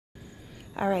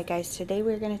Alright guys, today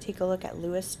we're going to take a look at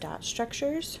Lewis dot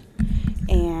structures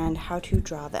and how to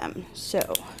draw them.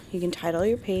 So you can title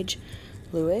your page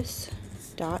Lewis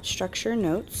dot structure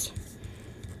notes.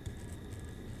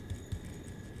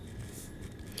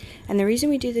 And the reason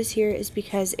we do this here is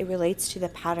because it relates to the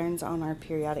patterns on our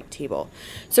periodic table.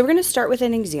 So we're going to start with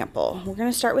an example. We're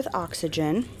going to start with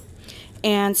oxygen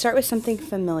and start with something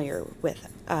familiar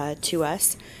to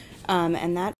us,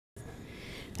 and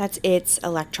that's its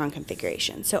electron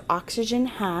configuration. So oxygen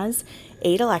has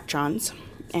 8 electrons,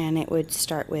 and it would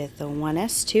start with the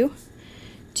 1s2,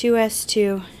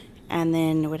 2s2, and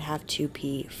then would have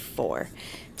 2p4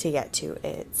 to get to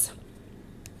its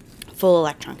full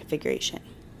electron configuration.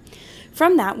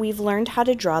 From that, we've learned how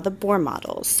to draw the Bohr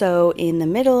model. So in the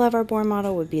middle of our Bohr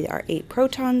model would be our 8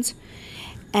 protons,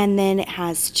 and then it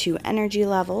has 2 energy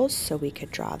levels, so we could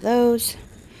draw those,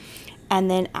 and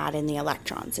then add in the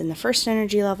electrons. In the first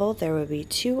energy level, there would be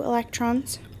 2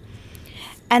 electrons,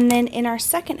 and then in our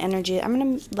second energy, I'm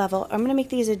going to make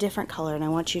these a different color, and I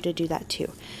want you to do that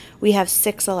too. We have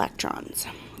 6 electrons,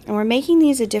 and we're making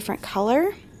these a different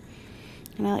color,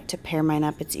 and I like to pair mine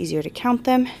up, it's easier to count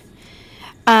them.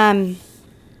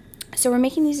 So we're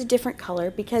making these a different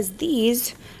color because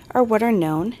these are what are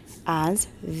known as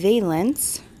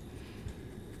valence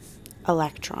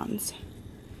electrons.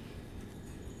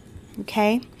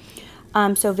 Okay,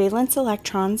 so valence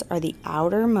electrons are the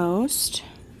outermost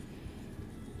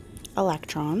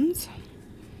electrons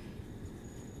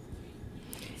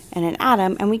in an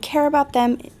atom, and we care about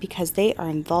them because they are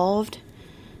involved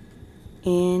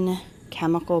in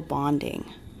chemical bonding.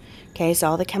 Okay, so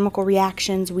all the chemical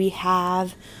reactions we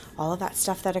have, all of that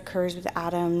stuff that occurs with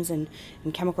atoms and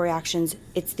chemical reactions,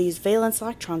 it's these valence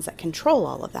electrons that control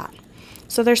all of that.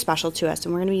 So they're special to us,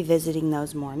 and we're going to be visiting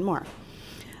those more and more.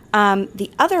 The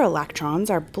other electrons,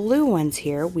 our blue ones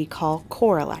here, we call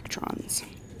core electrons.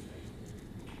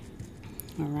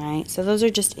 All right, so those are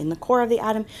just in the core of the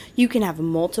atom. You can have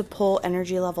multiple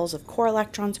energy levels of core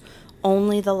electrons.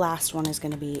 Only the last one is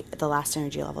going to be, the last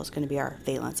energy level is going to be our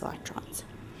valence electrons.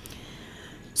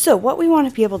 So what we want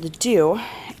to be able to do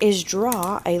is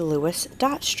draw a Lewis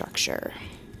dot structure.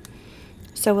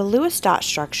 So a Lewis dot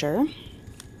structure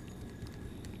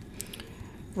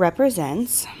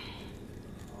represents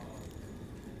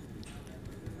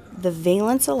the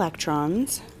valence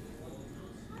electrons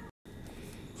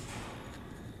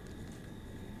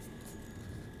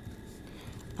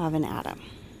of an atom.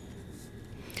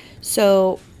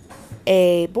 So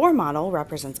a Bohr model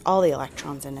represents all the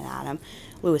electrons in an atom.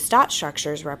 Lewis dot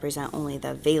structures represent only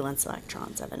the valence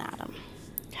electrons of an atom.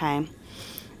 Okay,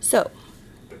 so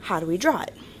how do we draw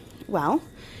it? Well,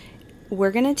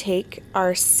 we're going to take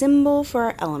our symbol for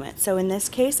our element. So in this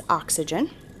case,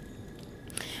 oxygen.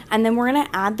 And then we're going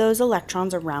to add those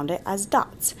electrons around it as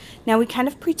dots. Now we kind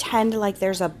of pretend like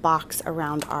there's a box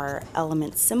around our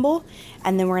element symbol,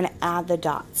 and then we're going to add the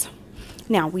dots.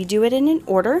 Now we do it in an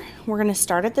order. We're going to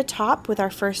start at the top with our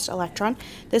first electron.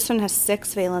 This one has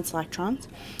 6 valence electrons.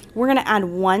 We're going to add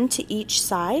 1 to each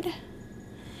side.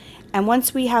 And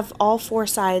once we have all 4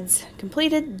 sides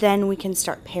completed, then we can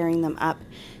start pairing them up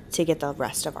to get the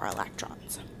rest of our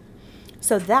electrons.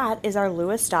 So that is our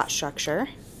Lewis dot structure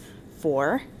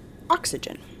for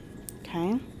oxygen.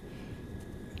 Okay,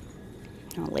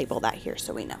 I'll label that here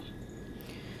so we know.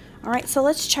 All right, so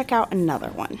let's check out another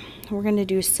one. We're going to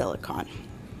do silicon.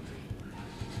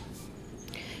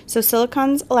 So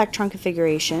silicon's electron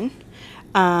configuration,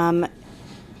 it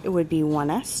would be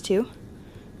 1s2,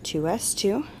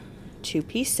 2s2,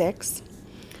 2p6.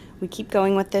 We keep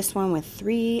going with this one with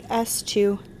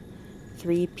 3s2,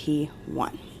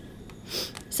 3p1.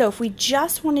 So if we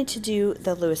just wanted to do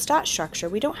the Lewis dot structure,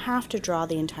 we don't have to draw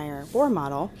the entire Bohr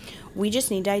model. We just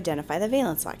need to identify the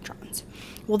valence electrons.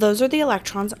 Well, those are the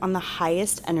electrons on the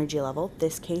highest energy level,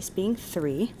 this case being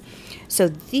 3. So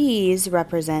these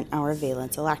represent our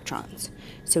valence electrons.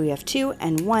 So we have 2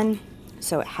 and 1,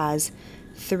 so it has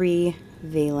 3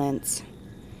 valence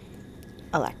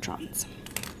electrons.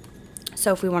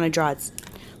 So if we want to draw its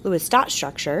Lewis dot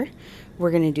structure,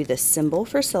 we're going to do the symbol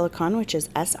for silicon, which is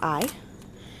Si,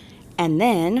 and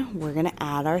then we're going to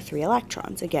add our 3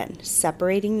 electrons, again,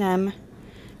 separating them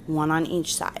 1 on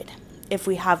each side. If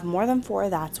we have more than 4,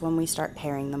 that's when we start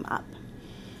pairing them up.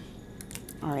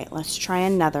 All right, let's try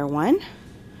another one.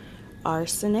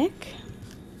 Arsenic.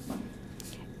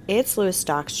 Its Lewis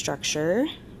dot structure,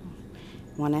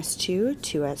 1s2,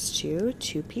 2s2,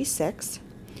 2p6,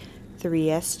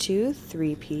 3s2,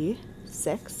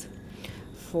 3p6,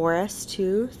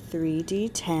 4s2,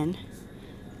 3d10,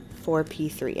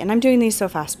 4p3. And I'm doing these so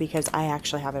fast because I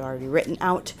actually have it already written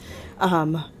out,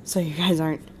 so you guys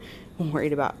aren't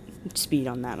worried about speed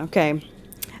on that, okay?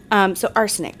 So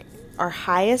arsenic, our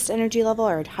highest energy level,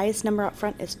 our highest number up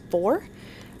front is 4.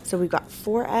 So we've got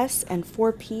 4s and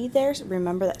 4p there. So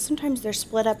remember that sometimes they're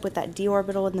split up with that d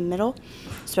orbital in the middle,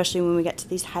 especially when we get to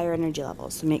these higher energy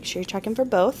levels. So make sure you're checking for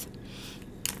both.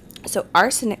 So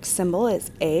arsenic symbol is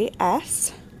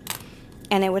As,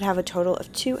 and it would have a total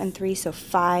of 2 and 3, so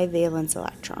 5 valence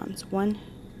electrons. 1,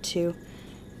 2,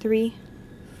 3,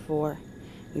 4.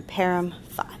 We pair them,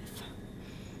 5.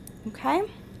 Okay?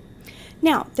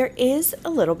 Now, there is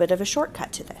a little bit of a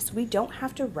shortcut to this. We don't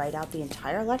have to write out the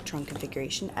entire electron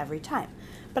configuration every time.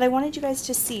 But I wanted you guys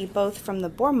to see, both from the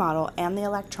Bohr model and the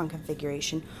electron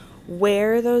configuration,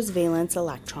 where those valence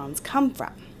electrons come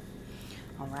from.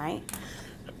 All right?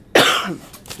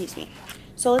 Excuse me.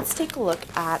 So let's take a look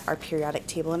at our periodic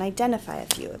table and identify a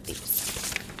few of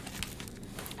these.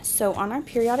 So on our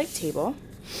periodic table,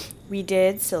 we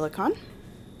did silicon.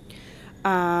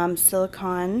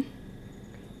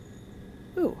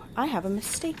 Ooh, I have a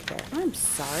mistake there. I'm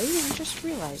sorry, I just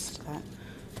realized that.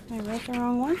 I wrote the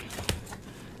wrong one.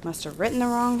 Must have written the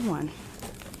wrong one.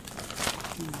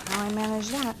 I don't know how I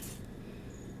managed that.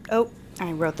 Oh,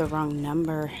 I wrote the wrong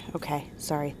number. Okay,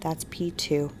 sorry, that's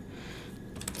P2.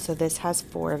 So this has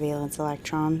 4 valence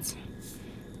electrons.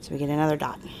 So we get another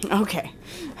dot. Okay.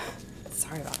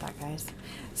 Sorry about that, guys.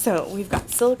 So we've got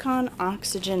silicon,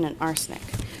 oxygen, and arsenic.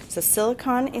 So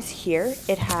silicon is here.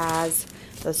 It has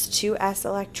those 2 s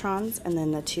electrons and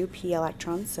then the 2 p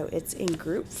electrons. So it's in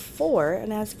group 4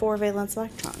 and has 4 valence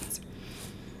electrons.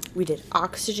 We did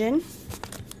oxygen,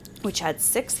 which had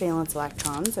 6 valence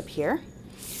electrons up here.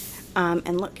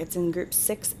 And look, it's in group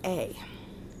 6a.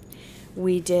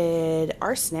 We did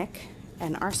arsenic,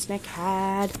 and arsenic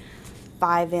had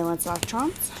 5 valence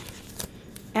electrons.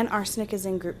 And arsenic is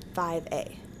in group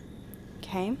 5a.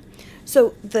 Okay,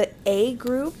 so the A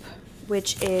group,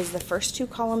 which is the first 2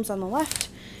 columns on the left,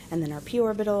 and then our p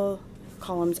orbital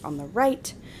columns on the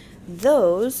right,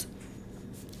 those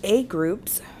A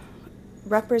groups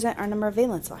represent our number of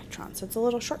valence electrons. So it's a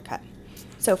little shortcut.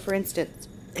 So for instance,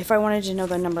 if I wanted to know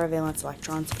the number of valence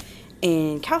electrons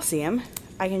in calcium,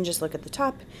 I can just look at the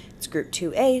top. It's group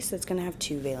 2a, so it's going to have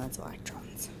 2 valence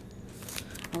electrons.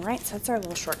 All right, so that's our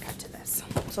little shortcut to this.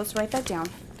 So let's write that down.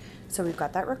 So we've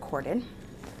got that recorded.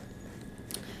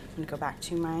 I'm going to go back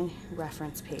to my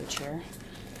reference page here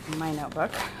in my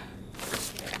notebook.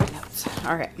 Notes.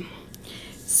 All right.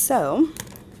 So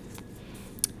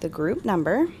the group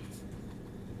number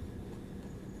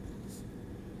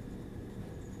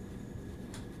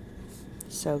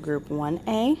group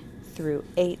 1a through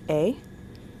 8a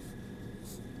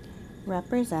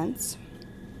represents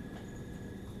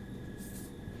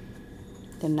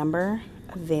the number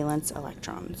of valence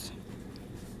electrons.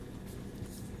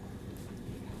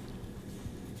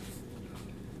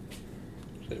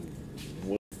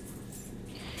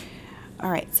 All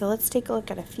right, so let's take a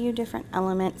look at a few different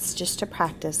elements just to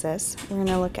practice this. We're going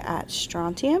to look at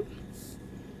strontium,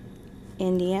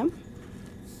 indium,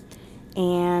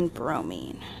 and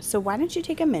bromine. So why don't you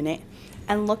take a minute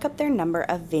and look up their number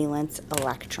of valence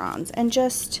electrons and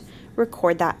just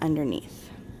record that underneath.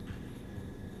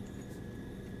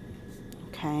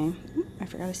 Okay, I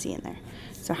forgot a C in there.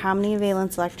 So how many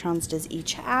valence electrons does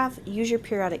each have? Use your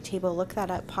periodic table, look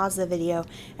that up, pause the video,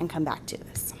 and come back to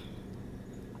this.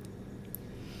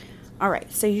 All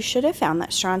right, so you should have found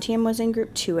that strontium was in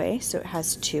group 2a, so it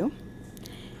has 2.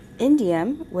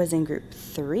 Indium was in group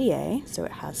 3a, so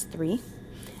it has 3.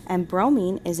 And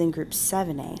bromine is in group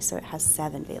 7a, so it has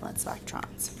 7 valence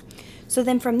electrons. So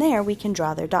then from there, we can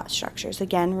draw their dot structures.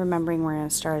 Again, remembering we're going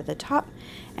to start at the top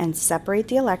and separate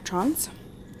the electrons.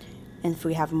 And if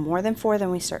we have more than 4, then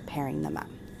we start pairing them up.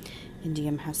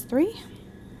 Indium has 3,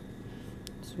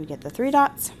 so we get the 3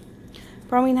 dots.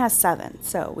 Bromine has 7,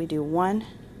 so we do 1,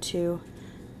 2,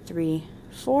 3,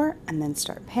 4, and then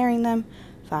start pairing them,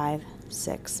 5,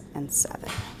 6, and 7.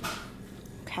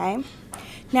 Okay?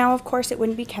 Now, of course, it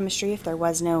wouldn't be chemistry if there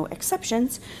was no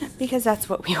exceptions, because that's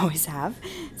what we always have,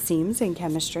 it seems, in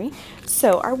chemistry.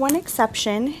 So our one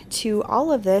exception to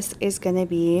all of this is going to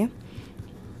be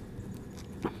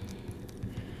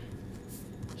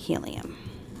helium.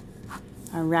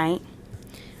 All right?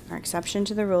 Our exception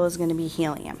to the rule is going to be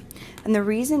helium. And the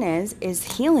reason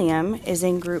is helium is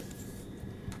in group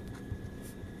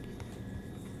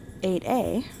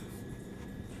 8a,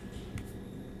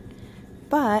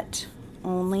 but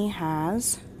only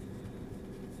has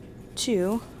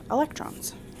 2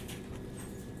 electrons.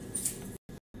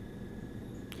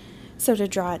 So to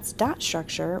draw its dot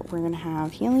structure, we're going to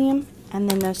have helium and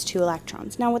then those 2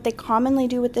 electrons. Now what they commonly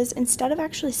do with this, instead of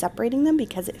actually separating them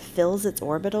because it fills its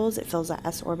orbitals, it fills that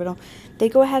s orbital, they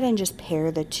go ahead and just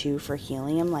pair the 2 for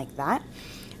helium like that.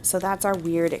 So that's our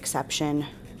weird exception.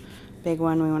 Big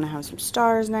one we want to have some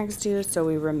stars next to, so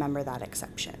we remember that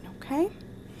exception, okay?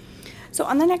 So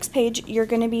on the next page, you're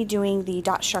going to be doing the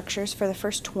dot structures for the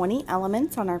first 20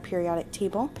 elements on our periodic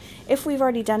table. If we've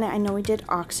already done it, I know we did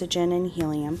oxygen and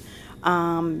helium.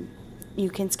 You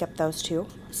can skip those 2.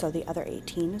 So the other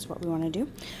 18 is what we want to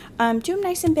do. Do them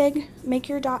nice and big. Make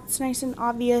your dots nice and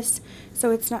obvious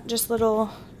so it's not just little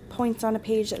points on a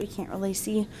page that we can't really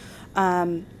see.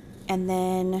 And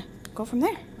then go from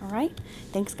there. All right.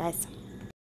 Thanks, guys.